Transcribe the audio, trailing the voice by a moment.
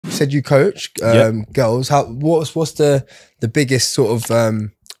said you coach girls. What's the biggest sort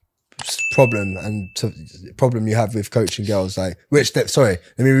of problem you have with coaching girls? Like, sorry,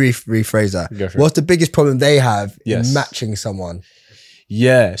 let me rephrase that. What's the biggest problem they have in matching someone?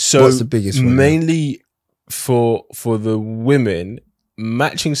 Yeah. So what's the biggest one? Mainly for the women,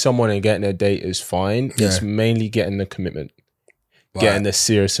 matching someone and getting a date is fine. Yeah. It's mainly getting the commitment, getting the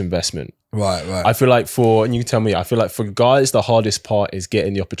serious investment. Right. I feel like and you can tell me, I feel like for guys, the hardest part is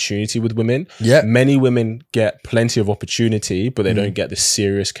getting the opportunity with women. Yeah. Many women get plenty of opportunity, but they don't get the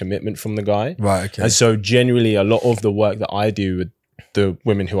serious commitment from the guy. Right, okay. And so generally a lot of the work that I do with the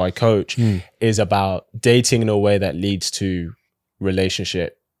women who I coach is about dating in a way that leads to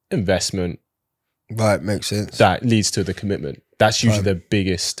relationship, investment. Right, makes sense. That leads to the commitment. That's usually the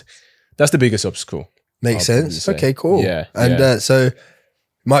biggest obstacle. Makes sense. Okay, cool. Yeah. And so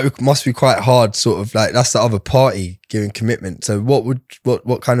must be quite hard, sort of like that's the other party giving commitment. So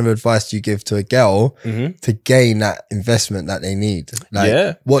what kind of advice do you give to a girl to gain that investment that they need?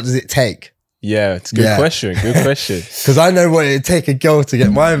 Like, what does it take? Yeah, it's a good question. Good question. Because I know what it'd take a girl to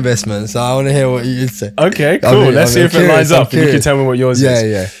get my investment, so I want to hear what you'd say. Okay, cool. Let's see if it lines up. And you can tell me what yours is.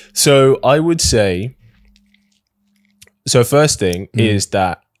 Yeah. So I would say, first thing is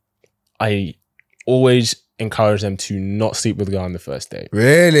that I always encourage them to not sleep with a guy on the first date.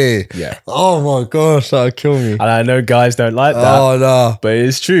 Really? Yeah. Oh my gosh, that would kill me. And I know guys don't like that. Oh no. But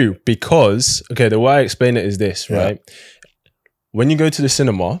it's true because, okay, the way I explain it is this, right? When you go to the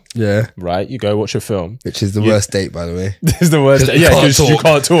cinema, right, you go watch a film. Which is the worst date, by the way. This is the worst date. Yeah, because you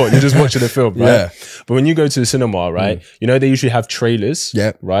can't talk. You're just watching the film, right? Yeah. But when you go to the cinema, right, you know, they usually have trailers,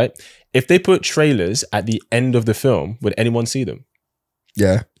 right? If they put trailers at the end of the film, would anyone see them?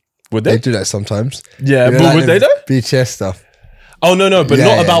 Yeah. Would they? They do that sometimes. Yeah, you know, but like would they though? BTS stuff. Oh, no, but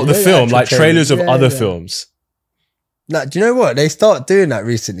not about the film, like trailers of other films. Nah, do you know what? They start doing that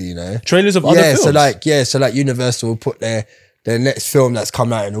recently, you know? Trailers of other films? So like Universal will put their next film that's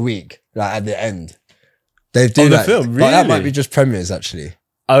come out in a week, like at the end. They do that. The film, really? But that might be just premieres, actually.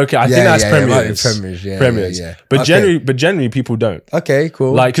 Okay, I think that's premieres. It might be premieres, yeah. But generally people don't. Okay,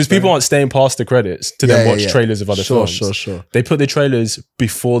 cool. Like, because people aren't staying past the credits to then watch trailers of other films. Sure. They put the trailers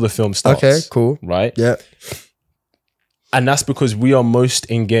before the film starts. Okay, cool. Right? Yeah. And that's because we are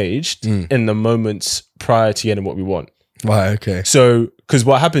most engaged in the moments prior to getting what we want. Right, okay. So, because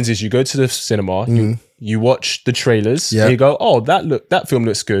what happens is you go to the cinema, you watch the trailers, and you go, oh, that film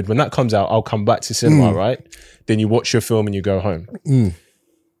looks good. When that comes out, I'll come back to cinema, right? Then you watch your film and you go home.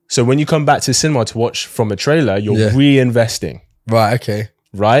 So when you come back to cinema to watch from a trailer, you're reinvesting. Right, okay.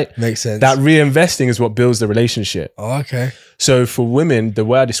 Right? Makes sense. That reinvesting is what builds the relationship. Oh, okay. So for women, the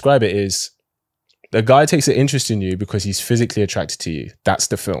way I describe it is the guy takes an interest in you because he's physically attracted to you. That's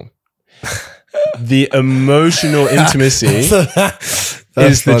the film. The emotional intimacy is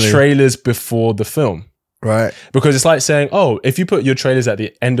the trailers before the film. Right. Because it's like saying, oh, if you put your trailers at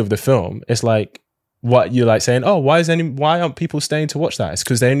the end of the film, it's like, what you're like saying, oh, why aren't people staying to watch that? It's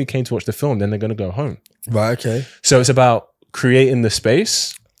because they only came to watch the film, then they're going to go home. Right, okay. So it's about creating the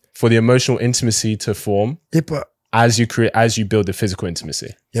space for the emotional intimacy to form as you build the physical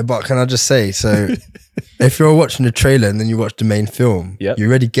intimacy. Yeah, but can I just say, so if you're watching the trailer and then you watch the main film, you're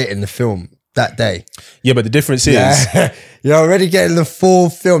already getting the film that day. Yeah, but the difference is you're already getting the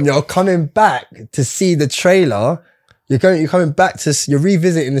full film. You're coming back to see the trailer. You're coming back to, you're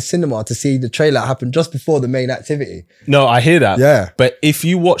revisiting the cinema to see the trailer happen just before the main activity. No, I hear that. Yeah. But if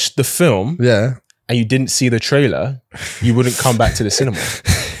you watched the film and you didn't see the trailer, you wouldn't come back to the cinema.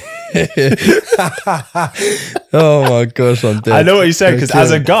 Oh my gosh, I'm dead. I know what you're saying, because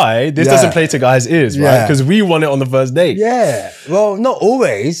as a guy, this doesn't play to guys' ears, right? Because we want it on the first date. Yeah. Well, not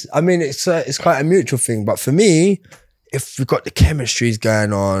always. I mean, it's quite a mutual thing. But for me, if we've got the chemistries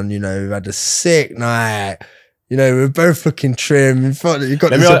going on, you know, we've had a sick night, you know, we're both looking trim. You've got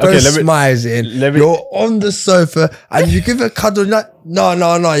both smizing. You're on the sofa and you give a cuddle. Like,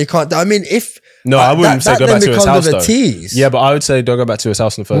 no, you can't. I mean, if I wouldn't say go back to his house though. Tease. Yeah, but I would say don't go back to his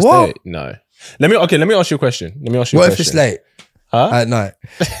house on the first date. No. Let me ask you a question. What if it's late? At night?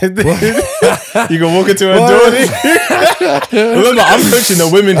 You can walk into a door. Remember, I'm coaching the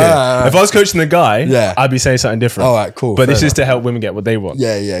women here. If I was coaching the guy, I'd be saying something different. All right, cool. But this is to help women get what they want.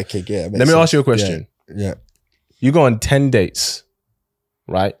 Yeah, okay, yeah. Let me ask you a question. Yeah. You go on 10 dates,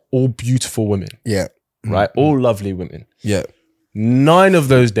 right? All beautiful women. Yeah. Right? All lovely women. Yeah. 9 of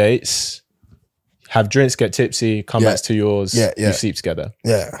those dates have drinks, get tipsy, come back to yours, you sleep together.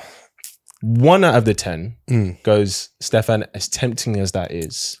 Yeah. 1 out of the 10 goes, Stefan, as tempting as that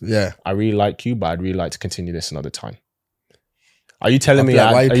is, I really like you, but I'd really like to continue this another time. Are you telling me...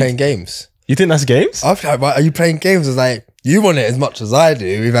 Like, why are you playing games? You think that's games? Why are you playing games? It's like, You want it as much as I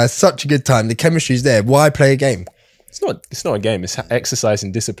do. We've had such a good time. The chemistry's there. Why play a game? It's not a game. It's exercise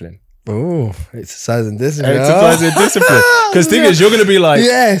and discipline. Oh, exercise and discipline. Exercise and discipline. Because the thing is, you're going to be like,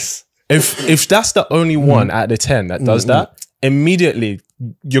 yes. If that's the only one out of the 10 that does that, immediately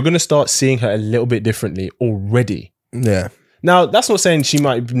you're going to start seeing her a little bit differently already. Yeah. Now, that's not saying she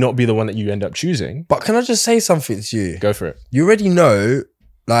might not be the one that you end up choosing. But can I just say something to you? Go for it. You already know,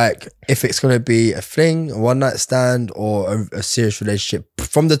 like, if it's going to be a fling, a one night stand, or a serious relationship.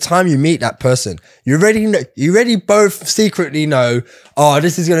 From the time you meet that person, you already both secretly know, oh,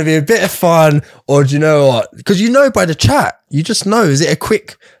 this is going to be a bit of fun, or do you know what? Because you know by the chat, you just know, is it a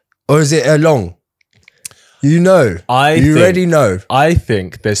quick or is it a long? You know. You already know. I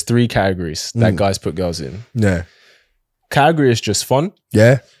think there's 3 categories that guys put girls in. Yeah. Category is just fun.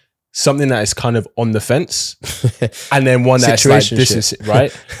 Yeah. Something that is kind of on the fence. And then one that's like, this is,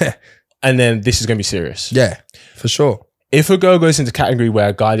 right? And then this is going to be serious. Yeah, for sure. If a girl goes into category where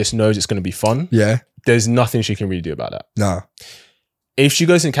a guy just knows it's going to be fun, yeah, there's nothing she can really do about that. No. If she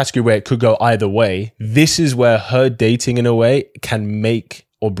goes in a category where it could go either way, this is where her dating in a way can make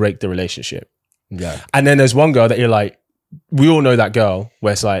or break the relationship. Yeah. And then there's one girl that you're like, we all know that girl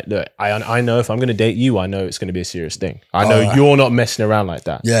where it's like, look, I know if I'm going to date you, I know it's going to be a serious thing. I know you're not messing around like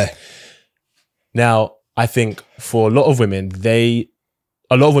that. Yeah. Now, I think for a lot of women,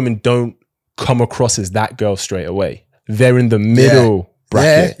 don't come across as that girl straight away. They're in the middle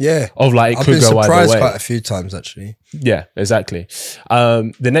bracket of like, it could go either way. I've been surprised quite a few times, actually. Yeah, exactly.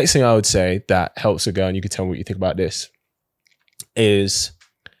 The next thing I would say that helps a girl, and you can tell me what you think about this, is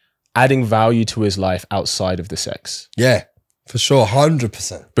adding value to his life outside of the sex. Yeah, for sure,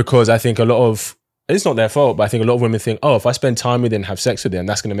 100%. Because I think it's not their fault, but I think a lot of women think, oh, if I spend time with him and have sex with him,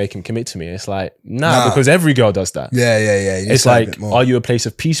 that's going to make him commit to me. It's like, nah, because every girl does that. Yeah. It's like, are you a place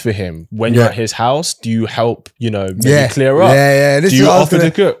of peace for him? When you're at his house, do you help, maybe clear up? Yeah. Do you offer to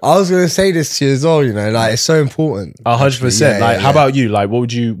cook? I was going to say this to you as well, like, it's so important. 100%. How about you? Like,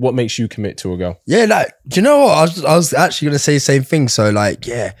 what makes you commit to a girl? Yeah, like, do you know what? I was actually going to say the same thing. So like,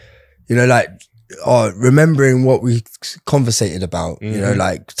 remembering what we conversated about,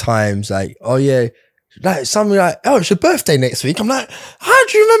 like times like, oh yeah, like something like, oh, it's your birthday next week. I'm like, how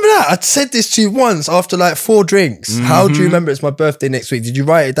do you remember that? I said this to you once after like 4 drinks. How do you remember it's my birthday next week? Did you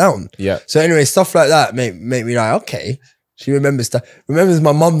write it down? Yeah. So anyway, stuff like that make me like, okay, she remembers stuff. Remembers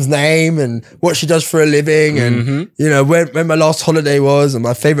my mum's name and what she does for a living, and when my last holiday was and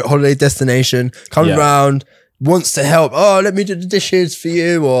my favorite holiday destination. Comes around, wants to help. Oh, let me do the dishes for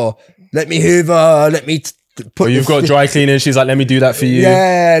you, or let me hoover, let me put. Or you've got dry cleaning. She's like, let me do that for you.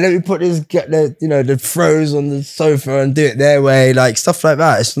 Yeah, let me get the throws on the sofa and do it their way, like stuff like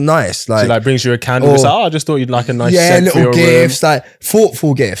that. It's nice. Like, she like brings you a candle. It's like, I just thought you'd like a nice scent little for your gifts, room. like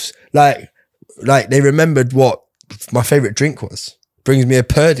thoughtful gifts. Like they remembered what my favorite drink was. Brings me a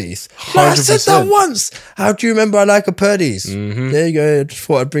Purdy's. I said that once. How do you remember I like a Purdy's? There you go. I just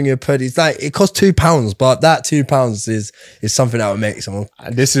thought I'd bring you a Purdy's. Like, it costs £2, but that £2 is something that would make someone.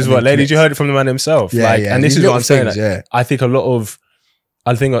 And this is what, ladies, you heard it from the man himself. And this is what I'm saying. I think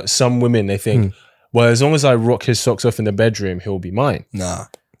some women, they think, well, as long as I rock his socks off in the bedroom, he'll be mine. Nah.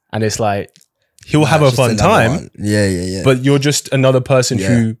 And it's like, he'll have a fun time. Yeah. But you're just another person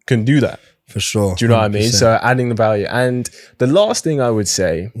who can do that. For sure. Do you know what I mean? So adding the value. And the last thing I would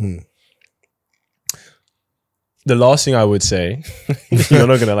say, you're not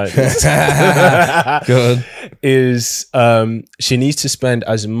going to like this, Good. is she needs to spend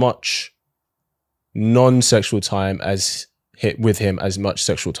as much non-sexual time with him as much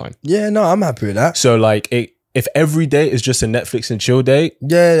sexual time. Yeah, no, I'm happy with that. So like if every day is just a Netflix and chill day,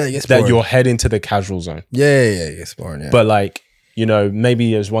 that you're heading to the casual zone. Yeah, it gets boring. Yeah. But like,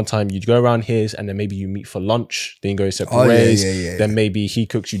 maybe there's one time you'd go around his and then maybe you meet for lunch, then you go separate ways. Then maybe he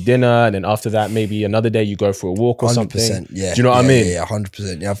cooks you dinner. And then after that, maybe another day you go for a walk or 100%, something. Yeah. Do you know what I mean? Yeah,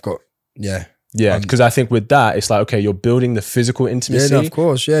 100%. Yeah, Yeah, because I think with that, it's like, okay, you're building the physical intimacy. Yeah, of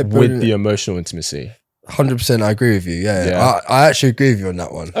course. Yeah. With the emotional intimacy. 100%, I agree with you. Yeah. I actually agree with you on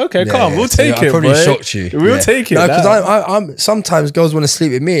that one. Okay, come on, we'll take it. I probably shocked you. We'll take it. No, because I'm sometimes girls want to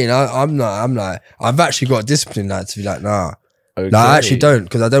sleep with me, and I'm like, I've actually got discipline that to be like, nah. Okay. Like, I actually don't,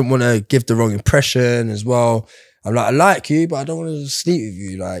 because I don't want to give the wrong impression as well. I'm like, I like you, but I don't want to sleep with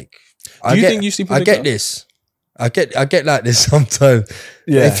you. Like, do you think you sleep with I get this. I get like this sometimes.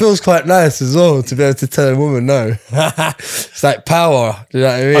 Yeah. It feels quite nice as well to be able to tell a woman no. It's like power. Do you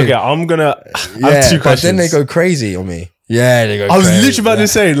know what I mean? Okay, I have 2 questions. But then they go crazy on me. Yeah, they go crazy. I was literally about to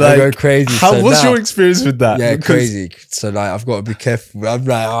say, like, they go crazy. What's your experience with that? Yeah, crazy. So like, I've got to be careful. I'm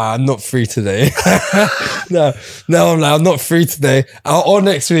like, I'm not free today. no, I'm like, I'm not free today. Or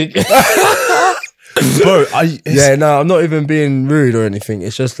next week. Bro, yeah, no, I'm not even being rude or anything.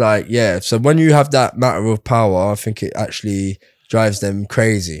 It's just like, yeah. So when you have that matter of power, I think it actually drives them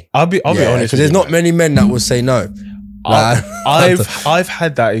crazy. I'll be honest, because there's not many men that will say no. Like, I've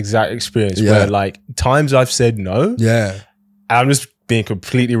had that exact experience where like times I've said no. Yeah. I'm just being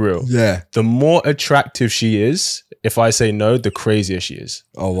completely real. Yeah. The more attractive she is, if I say no, the crazier she is.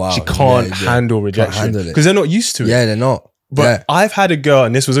 Oh wow. She can't handle rejection because they're not used to it. Yeah, they're not. But I've had a girl,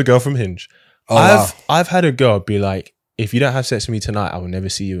 and this was a girl from Hinge. Oh, I've had a girl be like, if you don't have sex with me tonight, I will never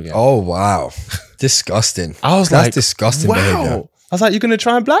see you again. Oh wow. Disgusting. That's like, disgusting behavior. I was like, you're going to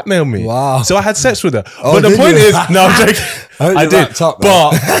try and blackmail me. Wow. So I had sex with her. But the point is, no, I'm joking. I did.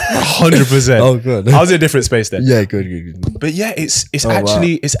 But 100%. Oh, good. I was in a different space then. Yeah, good. But yeah, it's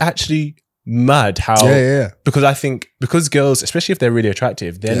actually mad how, because I think, because girls, especially if they're really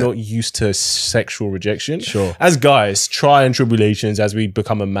attractive, they're not used to sexual rejection. Sure. As guys, try and tribulations as we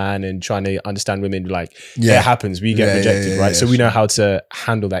become a man and trying to understand women, like, it happens, we get rejected, right? So we know how to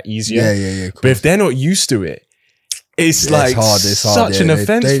handle that easier. Yeah. But if they're not used to it, it's like it's hard. Such an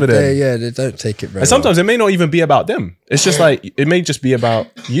offense for them. They don't take it very And sometimes it may not even be about them. It's just like, it may just be about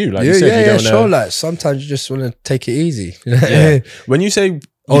you. Like you said, you don't know. Sure. Like sometimes you just want to take it easy. When you say,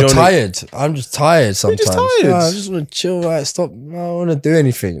 tired. I'm just tired sometimes. You're just tired. I just want to chill. Like, stop. I don't want to do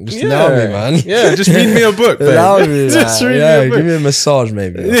anything. Just allow me, man. Yeah, just read me a book, babe. Allow me, just read me a book. Give me a massage,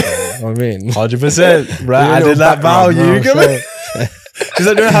 maybe. You know what I mean? 100%. Right, I did that value. Because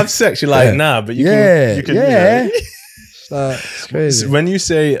I don't have sex. You're like, nah, but you can. You can it's crazy. So when you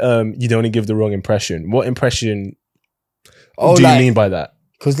say you don't want to give the wrong impression, what impression do you mean by that?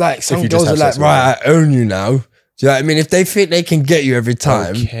 Because like some girls are like, right, I own you now. Do you know what I mean? If they think they can get you every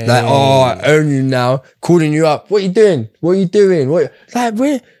time, like, oh, I own you now, calling you up, what are you doing? What are you doing? Like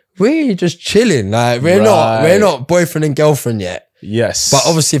we're just chilling. Like we're not boyfriend and girlfriend yet. Yes. But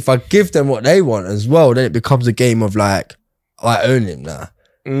obviously if I give them what they want as well, then it becomes a game of like, I own him now.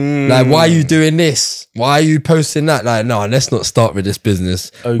 Like, why are you doing this? Why are you posting that? Like, no, let's not start with this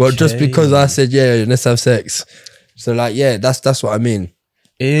business. Well, just because I said, let's have sex. So like, that's what I mean.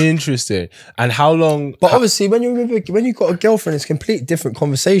 Interesting. And how long? But obviously, when you got a girlfriend, it's a complete different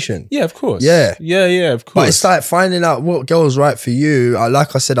conversation. Yeah, of course. Yeah, of course. But it's like finding out what girl's right for you.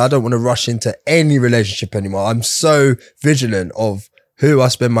 Like I said, I don't want to rush into any relationship anymore. I'm so vigilant of who I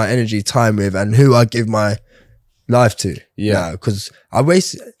spend my energy time with and who I give my life to. Yeah, because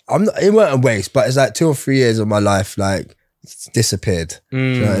it weren't a waste, but it's like 2 or 3 years of my life like disappeared. Do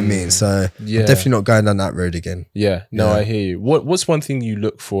you know what I mean? So I'm definitely not going down that road again. I hear you. What's one thing you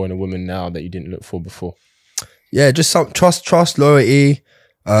look for in a woman now that you didn't look for before? Just some trust, loyalty.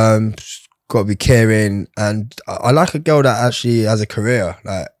 Got to be caring, and I like a girl that actually has a career,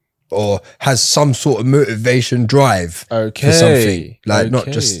 like, or has some sort of motivation, drive for something. Like, not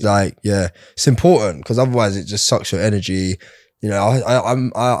just like, it's important, because otherwise it just sucks your energy. You know,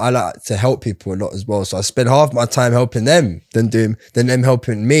 I like to help people a lot as well. So I spend half my time helping them than them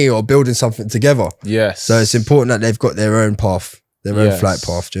helping me or building something together. Yes. So it's important that they've got their own path, their own flight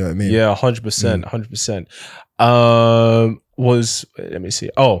path. Do you know what I mean? Yeah, 100%, 100%. Let me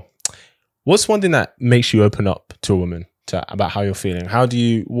see. Oh, what's one thing that makes you open up to a woman? About how you're feeling?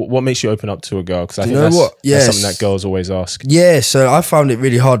 What makes you open up to a girl? Because I think that's something that girls always ask. Yeah, so I found it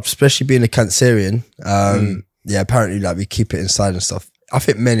really hard, especially being a Cancerian. Apparently like we keep it inside and stuff. I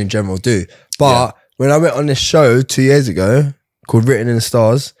think men in general do. But when I went on this show 2 years ago called Written in the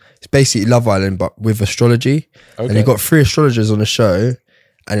Stars, it's basically Love Island but with astrology. And you've got 3 astrologers on the show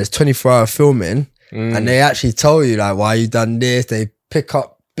and it's 24-hour filming and they actually tell you like why you done this. They pick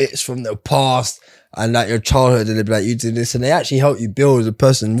up bits from the past and like your childhood, and they'd be like, you did this, and they actually help you build as a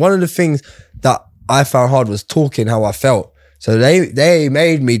person. One of the things that I found hard was talking how I felt. So they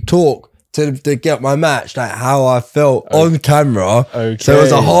made me talk to get my match, like how I felt on camera. So it was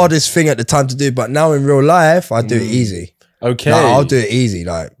the hardest thing at the time to do, but now in real life, I do it easy. Like, I'll do it easy.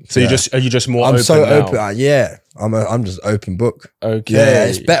 Like, so are you just more? I'm open so now? open. I'm just open book.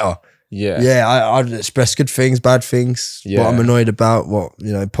 It's better. I express good things, bad things, what I'm annoyed about, what,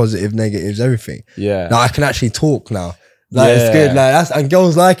 you know, positive, negatives, everything. Like, I can actually talk now. Like, it's good. Like, and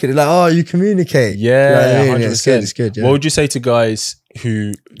girls like it. They're like, oh, you communicate. You know what I mean? 100%. It's good. What would you say to guys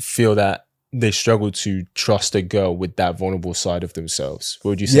who feel that they struggle to trust a girl with that vulnerable side of themselves?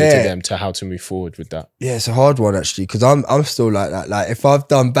 What would you say to them to how to move forward with that? Yeah, it's a hard one actually, because I'm still like that. Like, if I've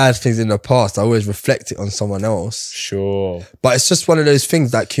done bad things in the past, I always reflect it on someone else. Sure. But it's just one of those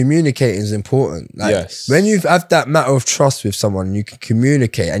things that communicating is important. Like, when you have that matter of trust with someone, you can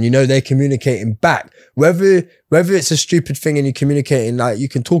communicate and you know they're communicating back. Whether it's a stupid thing and you're communicating, like, you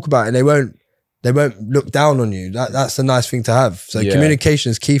can talk about it and they won't they won't look down on you. That's a nice thing to have. So communication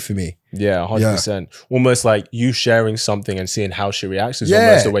is key for me. Yeah, 100%. Almost like you sharing something and seeing how she reacts is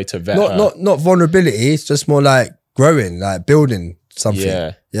almost a way to vet her. Not vulnerability. It's just more like growing, like building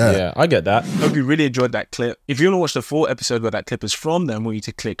something. Yeah, I get that. Hope you really enjoyed that clip. If you want to watch the full episode where that clip is from, then I want you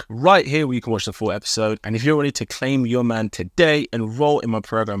to click right here where you can watch the full episode. And if you're ready to claim your man today, enroll in my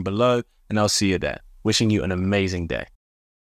program below, and I'll see you there. Wishing you an amazing day.